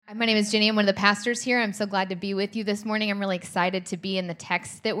My name is Jenny. I'm one of the pastors here. I'm so glad to be with you this morning. I'm really excited to be in the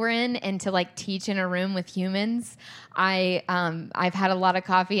text that we're in and to teach in a room with humans. I've had a lot of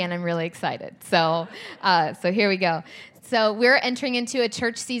coffee and I'm really excited. So here we go. So we're entering into a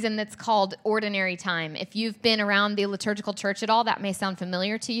church season that's called Ordinary Time. If you've been around the liturgical church at all, that may sound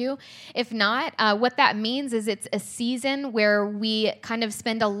familiar to you. If not, what that means is it's a season where we kind of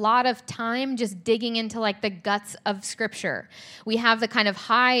spend a lot of time just digging into the guts of Scripture. We have the kind of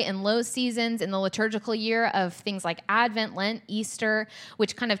high and low seasons in the liturgical year of things like Advent, Lent, Easter,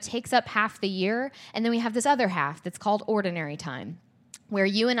 which kind of takes up half the year. And then we have this other half that's called Ordinary Time, where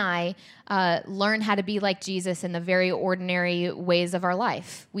you and I learn how to be like Jesus in the very ordinary ways of our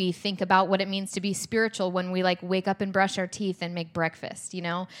life. We think about what it means to be spiritual when we wake up and brush our teeth and make breakfast,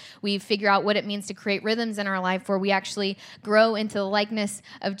 We figure out what it means to create rhythms in our life where we actually grow into the likeness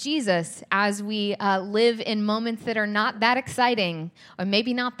of Jesus as we live in moments that are not that exciting or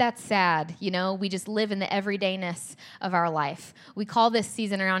maybe not that sad, We just live in the everydayness of our life. We call this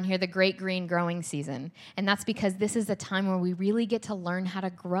season around here the Great Green Growing Season, and that's because this is a time where we really get to learn how to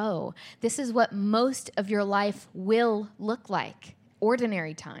grow. This is what most of your life will look like,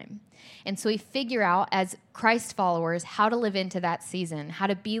 ordinary time. And so we figure out as Christ followers how to live into that season, how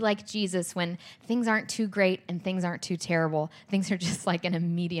to be like Jesus when things aren't too great and things aren't too terrible. Things are just in a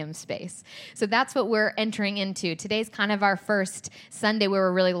medium space. So that's what we're entering into. Today's kind of our first Sunday where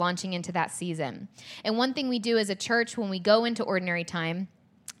we're really launching into that season. And one thing we do as a church when we go into ordinary time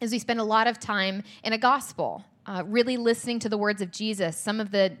is we spend a lot of time in a gospel. Really listening to the words of Jesus, some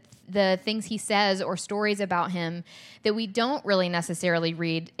of the things he says or stories about him that we don't really necessarily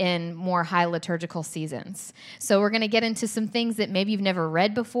read in more high liturgical seasons. So we're going to get into some things that maybe you've never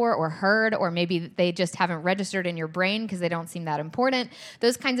read before or heard, or maybe they just haven't registered in your brain because they don't seem that important.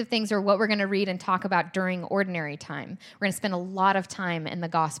 Those kinds of things are what we're going to read and talk about during ordinary time. We're going to spend a lot of time in the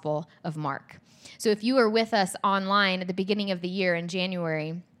Gospel of Mark. So if you were with us online at the beginning of the year in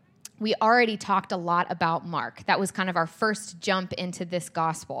January, we already talked a lot about Mark. That was kind of our first jump into this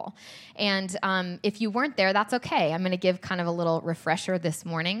gospel. And if you weren't there, that's okay. I'm going to give kind of a little refresher this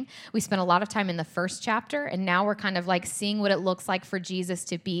morning. We spent a lot of time in the first chapter, and now we're kind of seeing what it looks like for Jesus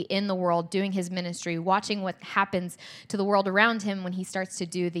to be in the world, doing his ministry, watching what happens to the world around him when he starts to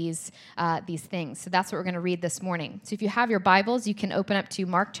do these things. So that's what we're going to read this morning. So if you have your Bibles, you can open up to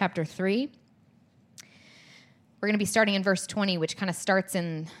Mark chapter 3. We're going to be starting in verse 20, which kind of starts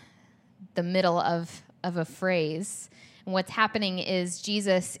in the middle of a phrase. And what's happening is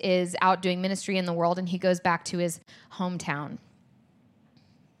Jesus is out doing ministry in the world, and he goes back to his hometown.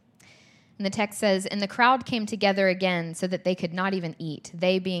 And the text says, "And the crowd came together again so that they could not even eat,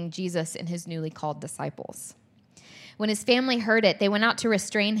 they being Jesus and his newly called disciples. When his family heard it, they went out to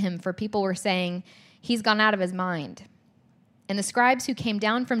restrain him, for people were saying, 'He's gone out of his mind.' And the scribes who came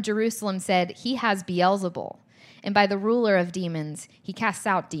down from Jerusalem said, 'He has Beelzebul, and by the ruler of demons he casts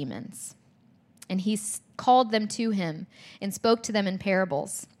out demons.' And he called them to him and spoke to them in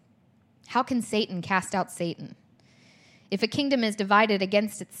parables. 'How can Satan cast out Satan? If a kingdom is divided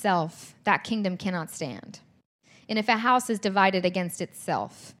against itself, that kingdom cannot stand. And if a house is divided against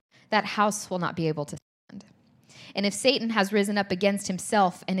itself, that house will not be able to stand. And if Satan has risen up against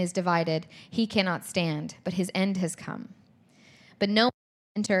himself and is divided, he cannot stand, but his end has come. But no one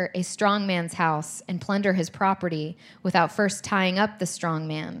can enter a strong man's house and plunder his property without first tying up the strong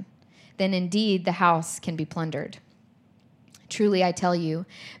man. Then indeed the house can be plundered. Truly I tell you,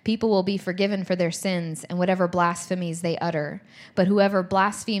 people will be forgiven for their sins and whatever blasphemies they utter. But whoever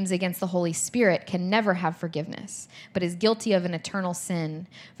blasphemes against the Holy Spirit can never have forgiveness, but is guilty of an eternal sin,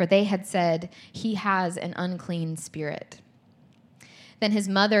 for they had said, 'He has an unclean spirit.' Then his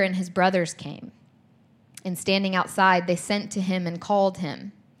mother and his brothers came, and standing outside they sent to him and called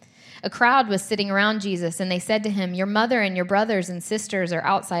him. A crowd was sitting around Jesus, and they said to him, 'Your mother and your brothers and sisters are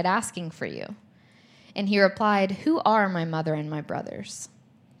outside asking for you.' And he replied, 'Who are my mother and my brothers?'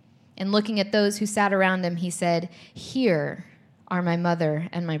 And looking at those who sat around him, he said, 'Here are my mother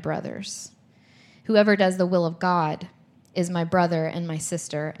and my brothers. Whoever does the will of God is my brother and my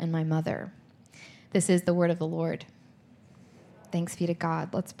sister and my mother.'" This is the word of the Lord. Thanks be to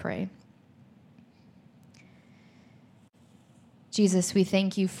God. Let's pray. Jesus, we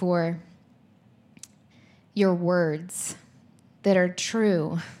thank you for your words that are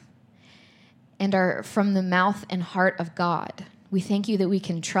true and are from the mouth and heart of God. We thank you that we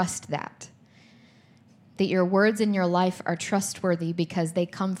can trust that your words in your life are trustworthy because they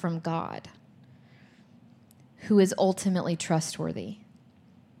come from God, who is ultimately trustworthy.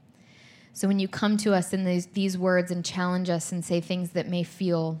 So when you come to us in these words and challenge us and say things that may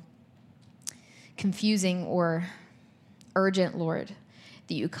feel confusing or urgent, Lord,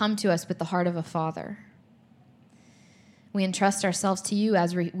 that you come to us with the heart of a father. We entrust ourselves to you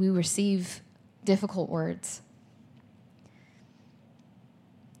as we receive difficult words.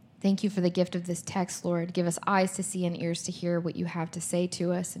 Thank you for the gift of this text, Lord. Give us eyes to see and ears to hear what you have to say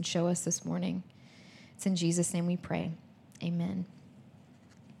to us and show us this morning. It's in Jesus' name we pray. Amen.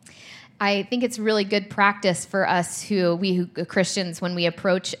 I think it's really good practice for us who Christians, when we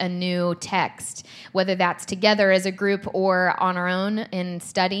approach a new text, whether that's together as a group or on our own in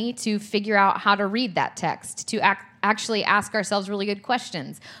study, to figure out how to read that text, to actually ask ourselves really good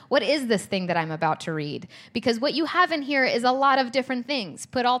questions. What is this thing that I'm about to read? Because what you have in here is a lot of different things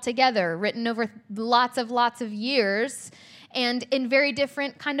put all together, written over lots of years, and in very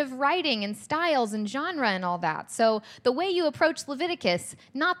different kind of writing and styles and genre and all that. So the way you approach Leviticus,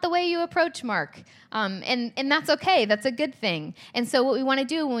 not the way you approach Mark. And that's okay. That's a good thing. And so what we want to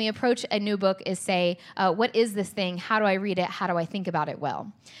do when we approach a new book is say, what is this thing? How do I read it? How do I think about it well?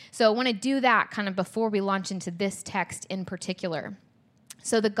 So I want to do that kind of before we launch into this text in particular.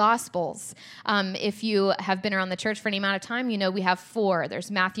 So the Gospels, if you have been around the church for any amount of time, you know we have 4.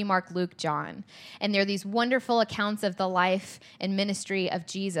 There's Matthew, Mark, Luke, John. And they're these wonderful accounts of the life and ministry of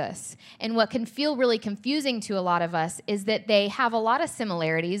Jesus. And what can feel really confusing to a lot of us is that they have a lot of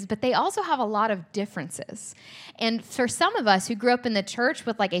similarities, but they also have a lot of differences. And for some of us who grew up in the church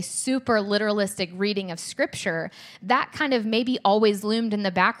with like a super literalistic reading of Scripture, that kind of maybe always loomed in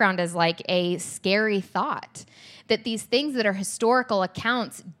the background as like a scary thought, that these things that are historical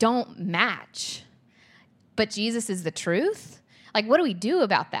accounts don't match. But Jesus is the truth? Like, what do we do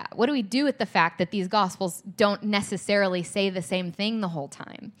about that? What do we do with the fact that these Gospels don't necessarily say the same thing the whole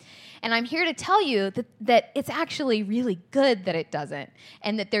time? And I'm here to tell you that it's actually really good that it doesn't,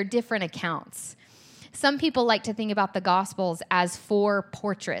 and that they're different accounts. Some people like to think about the Gospels as 4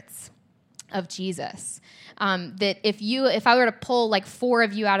 portraits of Jesus. That if I were to pull like 4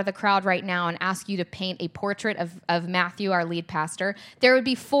 of you out of the crowd right now and ask you to paint a portrait of Matthew, our lead pastor, there would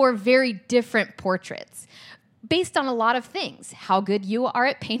be 4 very different portraits based on a lot of things. How good you are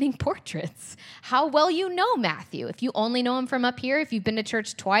at painting portraits, how well you know Matthew. If you only know him from up here, if you've been to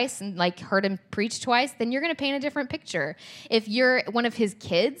church twice and like heard him preach twice, then you're going to paint a different picture. If you're one of his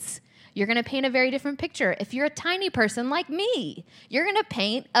kids, you're going to paint a very different picture. If you're a tiny person like me, you're going to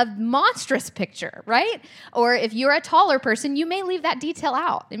paint a monstrous picture, right? Or if you're a taller person, you may leave that detail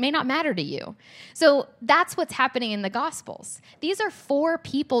out. It may not matter to you. So that's what's happening in the Gospels. These are 4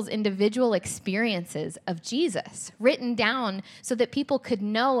 people's individual experiences of Jesus written down so that people could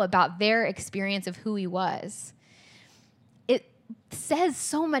know about their experience of who he was. It says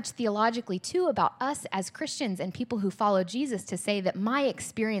so much theologically, too, about us as Christians and people who follow Jesus to say that my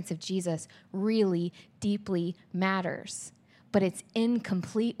experience of Jesus really deeply matters, but it's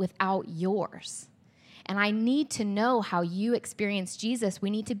incomplete without yours. And I need to know how you experience Jesus. We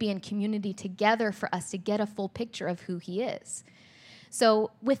need to be in community together for us to get a full picture of who he is.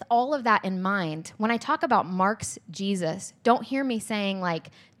 So with all of that in mind, when I talk about Mark's Jesus, don't hear me saying like,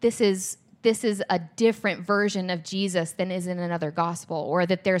 this is a different version of Jesus than is in another gospel, or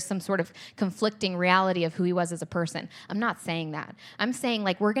that there's some sort of conflicting reality of who he was as a person. I'm not saying that. I'm saying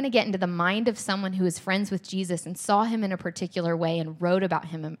like we're going to get into the mind of someone who is friends with Jesus and saw him in a particular way and wrote about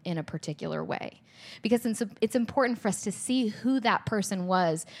him in a particular way. Because it's important for us to see who that person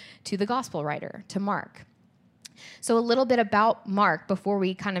was to the gospel writer, to Mark. So a little bit about Mark before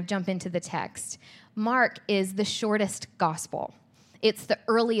we kind of jump into the text. Mark is the shortest gospel. It's the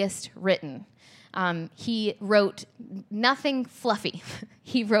earliest written. He wrote nothing fluffy.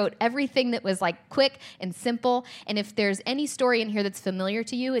 He wrote everything that was like quick and simple. And if there's any story in here that's familiar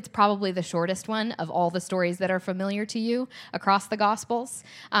to you, it's probably the shortest one of all the stories that are familiar to you across the Gospels.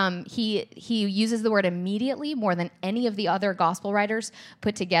 He uses the word immediately more than any of the other gospel writers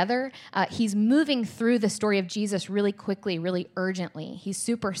put together. He's moving through the story of Jesus really quickly, really urgently. He's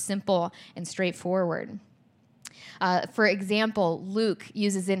super simple and straightforward. For example, Luke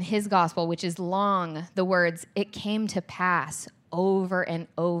uses in his gospel, which is long, the words, "it came to pass," over and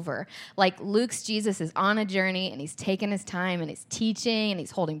over. Like Luke's Jesus is on a journey and he's taking his time and he's teaching and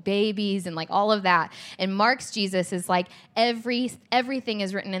he's holding babies and like all of that. And Mark's Jesus is like everything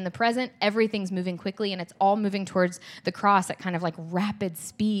is written in the present, everything's moving quickly, and it's all moving towards the cross at kind of like rapid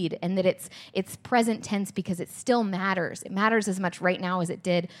speed, and that it's present tense because it still matters. It matters as much right now as it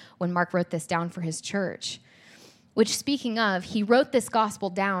did when Mark wrote this down for his church. Which, speaking of, he wrote this gospel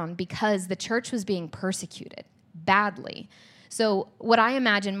down because the church was being persecuted badly. So what I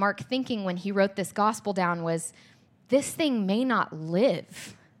imagine Mark thinking when he wrote this gospel down was, this thing may not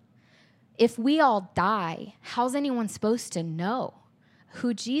live. If we all die, how's anyone supposed to know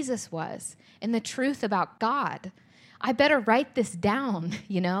who Jesus was and the truth about God? I better write this down,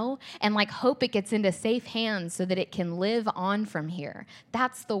 and like hope it gets into safe hands so that it can live on from here.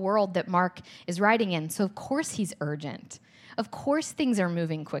 That's the world that Mark is writing in. So of course he's urgent. Of course things are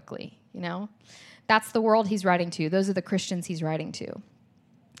moving quickly, That's the world he's writing to. Those are the Christians he's writing to.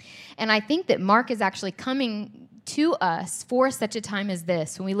 And I think that Mark is actually coming to us for such a time as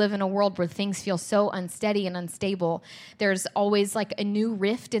this, when we live in a world where things feel so unsteady and unstable. There's always like a new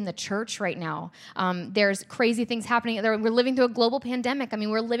rift in the church right now. There's crazy things happening. We're living through a global pandemic.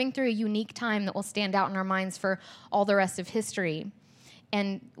 We're living through a unique time that will stand out in our minds for all the rest of history.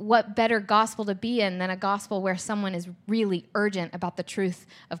 And what better gospel to be in than a gospel where someone is really urgent about the truth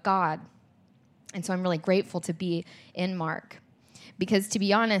of God? And so I'm really grateful to be in Mark. Because to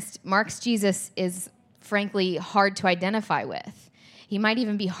be honest, Mark's Jesus is frankly hard to identify with. He might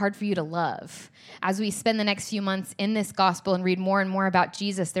even be hard for you to love. As we spend the next few months in this gospel and read more and more about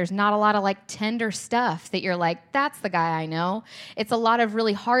Jesus, there's not a lot of like tender stuff that you're like, that's the guy I know. It's a lot of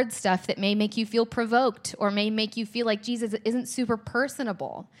really hard stuff that may make you feel provoked or may make you feel like Jesus isn't super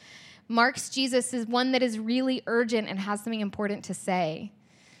personable. Mark's Jesus is one that is really urgent and has something important to say.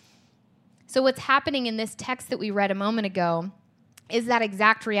 So what's happening in this text that we read a moment ago is that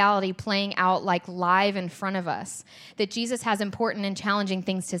exact reality playing out like live in front of us, that Jesus has important and challenging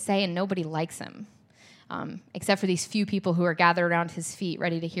things to say and nobody likes him, except for these few people who are gathered around his feet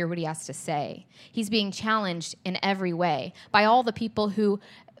ready to hear what he has to say. He's being challenged in every way by all the people who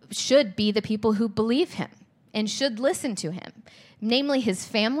should be the people who believe him and should listen to him, namely his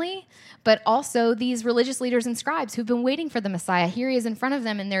family, but also these religious leaders and scribes who've been waiting for the Messiah. Here he is in front of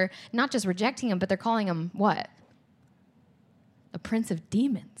them, and they're not just rejecting him, but they're calling him what? A prince of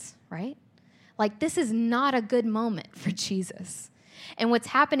demons, right? Like, this is not a good moment for Jesus. And what's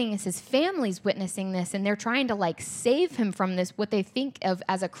happening is his family's witnessing this, and they're trying to, like, save him from this, what they think of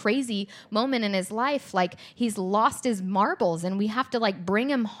as a crazy moment in his life. Like, he's lost his marbles, and we have to, like, bring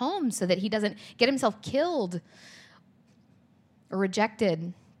him home so that he doesn't get himself killed or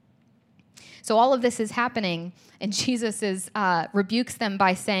rejected. So all of this is happening, and Jesus rebukes them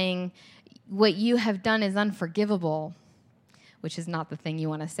by saying, what you have done is unforgivable, which is not the thing you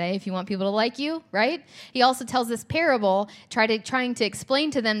want to say if you want people to like you, right? He also tells this parable, trying to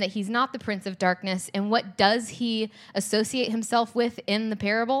explain to them that he's not the prince of darkness. And what does he associate himself with in the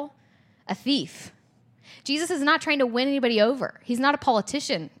parable? A thief. Jesus is not trying to win anybody over. He's not a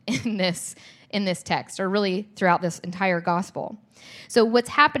politician in this text, or really throughout this entire gospel. So what's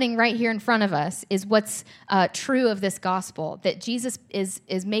happening right here in front of us is what's true of this gospel, that Jesus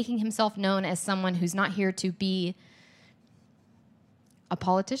is making himself known as someone who's not here to be a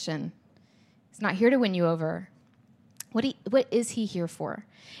politician. He's not here to win you over. What is he here for?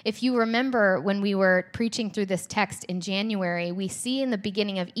 If you remember when we were preaching through this text in January, we see in the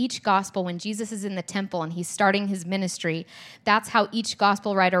beginning of each gospel when Jesus is in the temple and he's starting his ministry, that's how each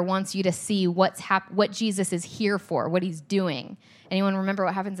gospel writer wants you to see what Jesus is here for, what he's doing. Anyone remember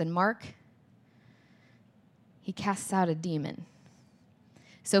what happens in Mark? He casts out a demon.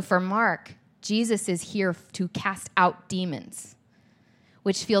 So for Mark, Jesus is here to cast out demons,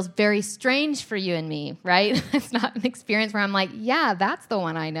 which feels very strange for you and me, right? It's not an experience where I'm like, yeah, that's the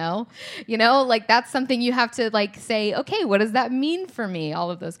one I know. Like that's something you have to like say, okay, what does that mean for me? All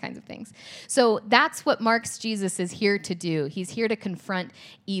of those kinds of things. So that's what Mark's Jesus is here to do. He's here to confront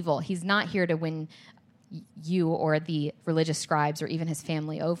evil. He's not here to win you or the religious scribes or even his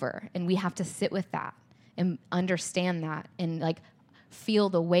family over. And we have to sit with that and understand that and like feel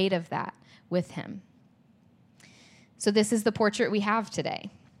the weight of that with him. So this is the portrait we have today.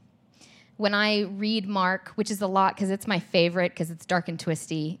 When I read Mark, which is a lot because it's my favorite because it's dark and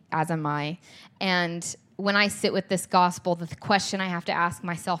twisty, as am I, and when I sit with this gospel, the question I have to ask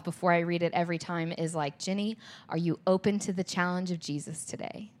myself before I read it every time is like, Jenny, are you open to the challenge of Jesus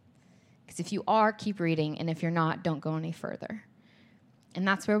today? Because if you are, keep reading, and if you're not, don't go any further. And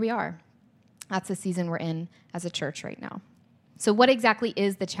that's where we are. That's the season we're in as a church right now. So what exactly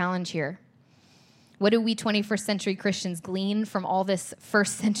is the challenge here? What do we 21st century Christians glean from all this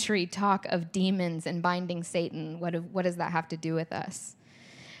first century talk of demons and binding Satan? What does that have to do with us?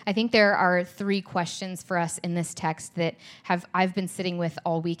 I think there are 3 questions for us in this text that I've been sitting with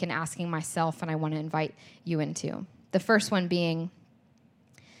all week and asking myself, and I want to invite you into. The first one being,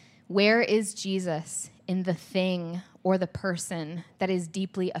 where is Jesus in the thing or the person that is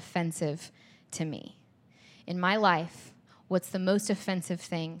deeply offensive to me? In my life, what's the most offensive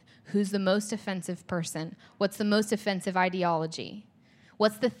thing? Who's the most offensive person? What's the most offensive ideology?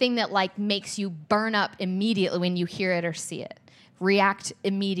 What's the thing that like makes you burn up immediately when you hear it or see it? React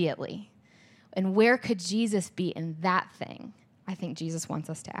immediately. And where could Jesus be in that thing? I think Jesus wants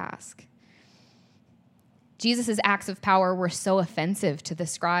us to ask. Jesus' acts of power were so offensive to the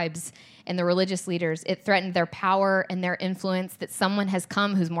scribes and the religious leaders. It threatened their power and their influence, that someone has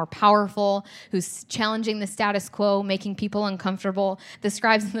come who's more powerful, who's challenging the status quo, making people uncomfortable. The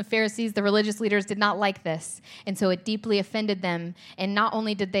scribes and the Pharisees, the religious leaders, did not like this. And so it deeply offended them. And not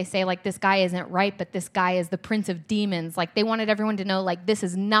only did they say, like, this guy isn't right, but this guy is the prince of demons. Like, they wanted everyone to know, like, this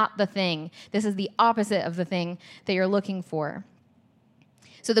is not the thing. This is the opposite of the thing that you're looking for.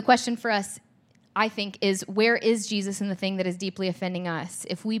 So the question for us, I think, is where is Jesus in the thing that is deeply offending us?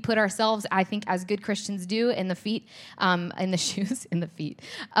 If we put ourselves, I think, as good Christians do, in the feet, in the shoes, in the feet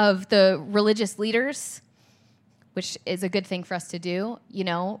of the religious leaders, which is a good thing for us to do,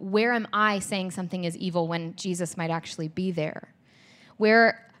 where am I saying something is evil when Jesus might actually be there?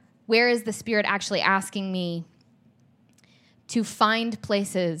 Where is the Spirit actually asking me to find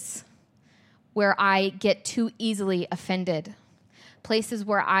places where I get too easily offended? Places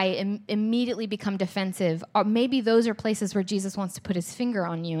where I immediately become defensive, or maybe those are places where Jesus wants to put his finger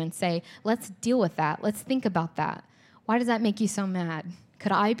on you and say, let's deal with that. Let's think about that. Why does that make you so mad?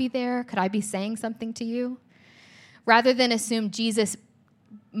 Could I be there? Could I be saying something to you? Rather than assume Jesus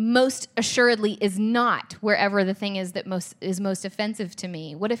most assuredly is not wherever the thing is that is most offensive to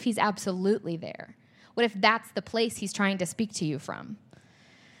me. What if he's absolutely there? What if that's the place he's trying to speak to you from?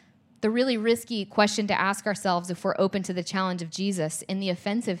 The really risky question to ask ourselves if we're open to the challenge of Jesus in the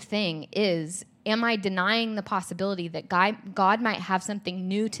offensive thing is, am I denying the possibility that God might have something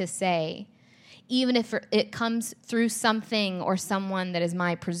new to say, even if it comes through something or someone that is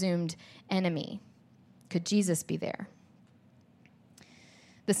my presumed enemy? Could Jesus be there?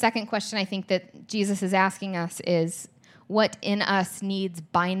 The second question I think that Jesus is asking us is, what in us needs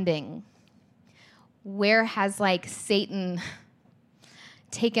binding? Where has, Satan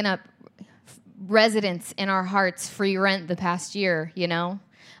taken up residence in our hearts, free rent the past year,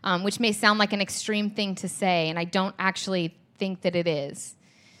 which may sound like an extreme thing to say, and I don't actually think that it is.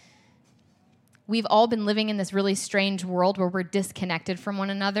 We've all been living in this really strange world where we're disconnected from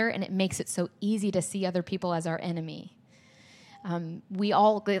one another, and it makes it so easy to see other people as our enemy. We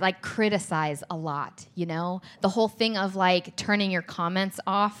all criticize a lot, the whole thing of turning your comments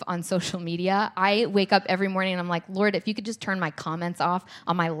off on social media. I wake up every morning and I'm like, Lord, if you could just turn my comments off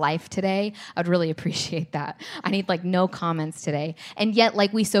on my life today, I'd really appreciate that. I need no comments today. And yet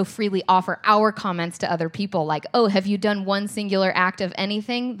we so freely offer our comments to other people, oh, have you done one singular act of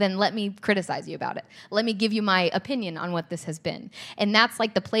anything? Then let me criticize you about it. Let me give you my opinion on what this has been. And that's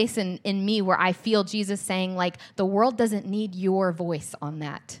the place in me where I feel Jesus saying the world doesn't need your voice on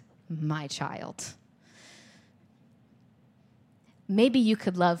that, my child. Maybe you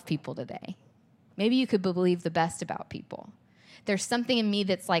could love people today. Maybe you could believe the best about people. There's something in me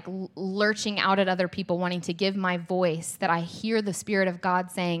that's lurching out at other people, wanting to give my voice, that I hear the Spirit of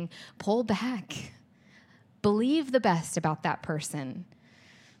God saying, pull back. Believe the best about that person.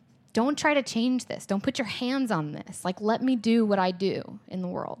 Don't try to change this. Don't put your hands on this. Let me do what I do in the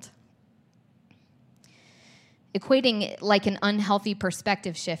world. Equating an unhealthy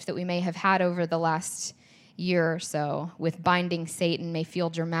perspective shift that we may have had over the last year or so with binding Satan may feel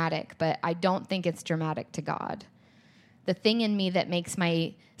dramatic, but I don't think it's dramatic to God. The thing in me that makes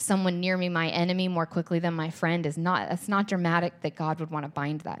someone near me my enemy more quickly than my friend that's not dramatic that God would want to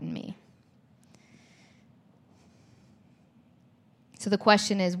bind that in me. So the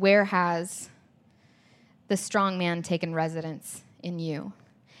question is, where has the strong man taken residence in you?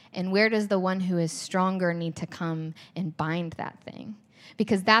 And where does the one who is stronger need to come and bind that thing?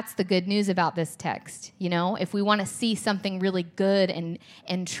 Because that's the good news about this text. If we want to see something really good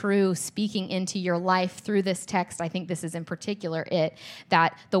and true speaking into your life through this text, I think this is in particular it,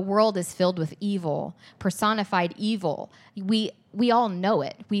 that the world is filled with evil, personified evil. We all know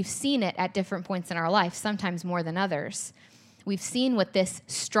it. We've seen it at different points in our life, sometimes more than others. We've seen what this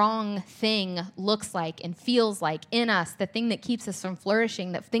strong thing looks like and feels like in us, the thing that keeps us from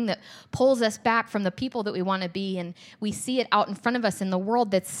flourishing, the thing that pulls us back from the people that we want to be. And we see it out in front of us in the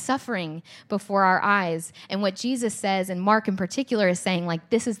world that's suffering before our eyes. And what Jesus says, and Mark in particular is saying,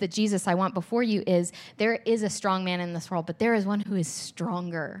 this is the Jesus I want before you, is there is a strong man in this world, but there is one who is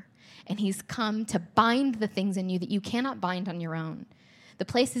stronger. And he's come to bind the things in you that you cannot bind on your own. The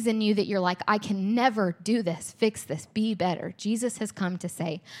places in you that you're I can never do this, fix this, be better. Jesus has come to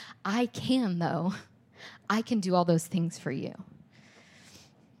say, I can, though. I can do all those things for you.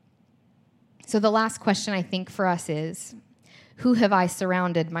 So the last question I think for us is, who have I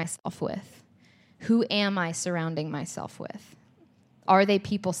surrounded myself with? Who am I surrounding myself with? Are they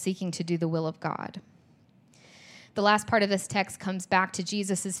people seeking to do the will of God? The last part of this text comes back to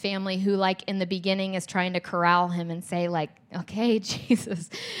Jesus's family, who, like, in the beginning is trying to corral him and say, like, okay, Jesus,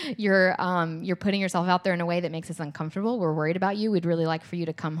 you're putting yourself out there in a way that makes us uncomfortable. We're worried about you. We'd really like for you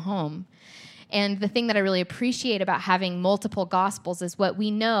to come home. And the thing that I really appreciate about having multiple gospels is what we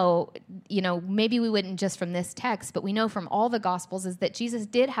know, maybe we wouldn't just from this text, but we know from all the gospels is that Jesus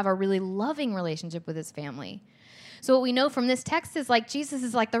did have a really loving relationship with his family. So what we know from this text is, like, Jesus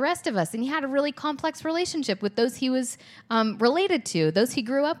is like the rest of us, and he had a really complex relationship with those he was related to, those he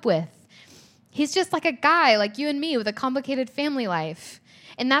grew up with. He's just like a guy like you and me with a complicated family life.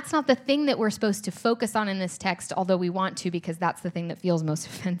 And that's not the thing that we're supposed to focus on in this text, although we want to, because that's the thing that feels most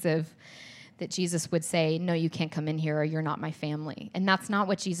offensive, that Jesus would say, no, you can't come in here, or you're not my family. And that's not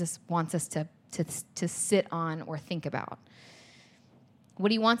what Jesus wants us to sit on or think about.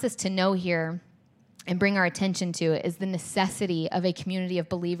 What he wants us to know here and bring our attention to is the necessity of a community of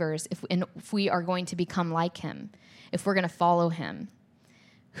believers if we are going to become like him, if we're going to follow him.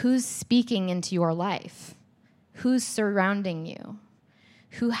 Who's speaking into your life? Who's surrounding you?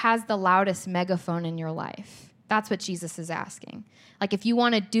 Who has the loudest megaphone in your life? That's what Jesus is asking. Like, if you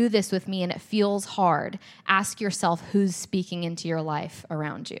want to do this with me and it feels hard, ask yourself who's speaking into your life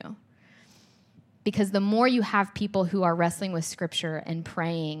around you. Because the more you have people who are wrestling with Scripture and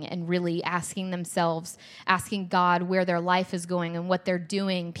praying and really asking themselves, asking God where their life is going and what they're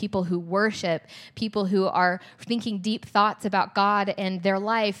doing, people who worship, people who are thinking deep thoughts about God and their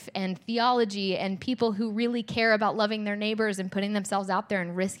life and theology, and people who really care about loving their neighbors and putting themselves out there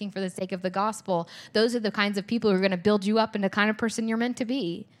and risking for the sake of the gospel, those are the kinds of people who are going to build you up into the kind of person you're meant to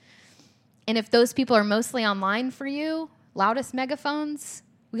be. And if those people are mostly online for you, loudest megaphones,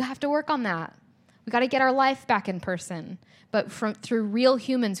 we have to work on that. We got to get our life back in person, but through real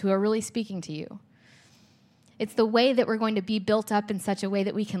humans who are really speaking to you. It's the way that we're going to be built up in such a way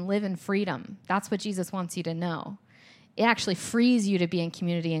that we can live in freedom. That's what Jesus wants you to know. It actually frees you to be in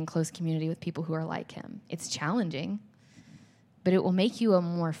community and close community with people who are like him. It's challenging, but it will make you a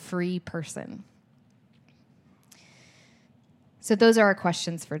more free person. So those are our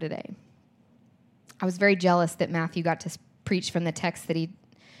questions for today. I was very jealous that Matthew got to preach from the text that he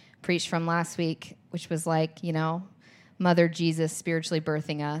preached from last week, which was like, Mother Jesus spiritually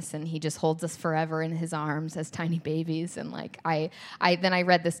birthing us, and he just holds us forever in his arms as tiny babies. And like, I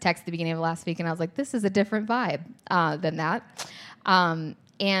read this text at the beginning of last week, and I was like, this is a different vibe than that.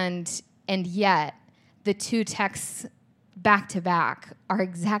 And yet, the two texts back to back are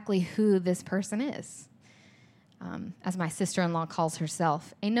exactly who this person is. As my sister-in-law calls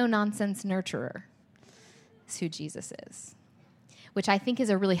herself, a no-nonsense nurturer. That's who Jesus is. Which I think is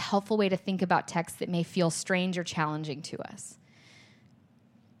a really helpful way to think about texts that may feel strange or challenging to us.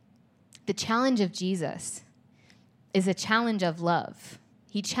 The challenge of Jesus is a challenge of love.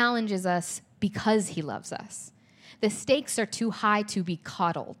 He challenges us because he loves us. The stakes are too high to be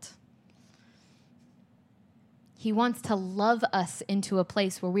coddled. He wants to love us into a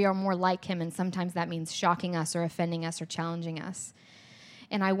place where we are more like him, and sometimes that means shocking us or offending us or challenging us.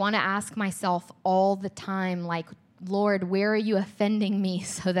 And I want to ask myself all the time, like, Lord, where are you offending me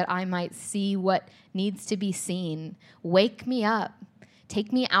so that I might see what needs to be seen? Wake me up.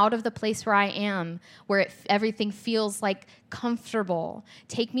 Take me out of the place where I am, where everything feels like comfortable.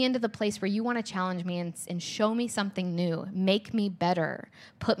 Take me into the place where you want to challenge me and show me something new. Make me better.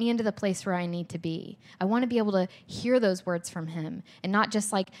 Put me into the place where I need to be. I want to be able to hear those words from him and not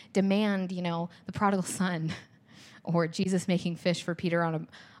just like demand, the prodigal son or Jesus making fish for Peter on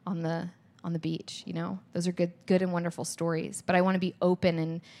the beach. Those are good and wonderful stories. But I want to be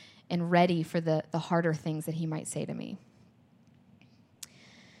open and ready for the harder things that he might say to me.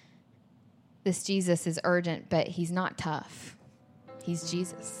 This Jesus is urgent, but he's not tough. He's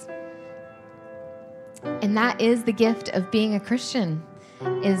Jesus. And that is the gift of being a Christian,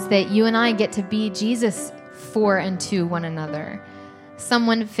 is that you and I get to be Jesus for and to one another.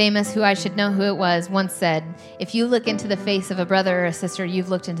 Someone famous who I should know who it was once said, if you look into the face of a brother or a sister, you've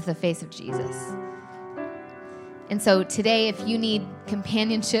looked into the face of Jesus. And so today, if you need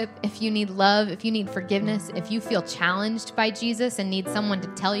companionship, if you need love, if you need forgiveness, if you feel challenged by Jesus and need someone to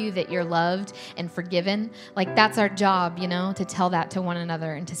tell you that you're loved and forgiven, like that's our job, to tell that to one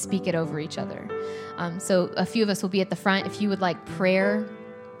another and to speak it over each other. So a few of us will be at the front. If you would like prayer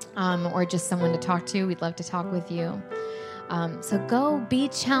or just someone to talk to, we'd love to talk with you. So go be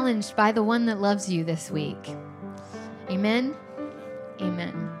challenged by the one that loves you this week. Amen.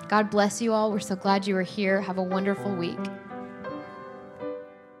 Amen. God bless you all. We're so glad you were here. Have a wonderful week.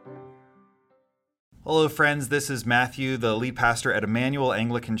 Hello, friends. This is Matthew, the lead pastor at Emmanuel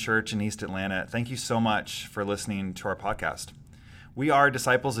Anglican Church in East Atlanta. Thank you so much for listening to our podcast. We are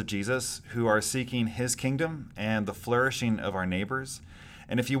disciples of Jesus who are seeking his kingdom and the flourishing of our neighbors.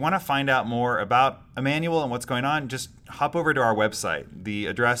 And if you want to find out more about Emmanuel and what's going on, just hop over to our website. The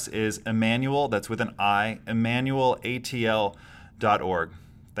address is Emmanuel, that's with an I, emmanuelatl.org.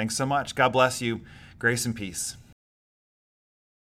 Thanks so much. God bless you. Grace and peace.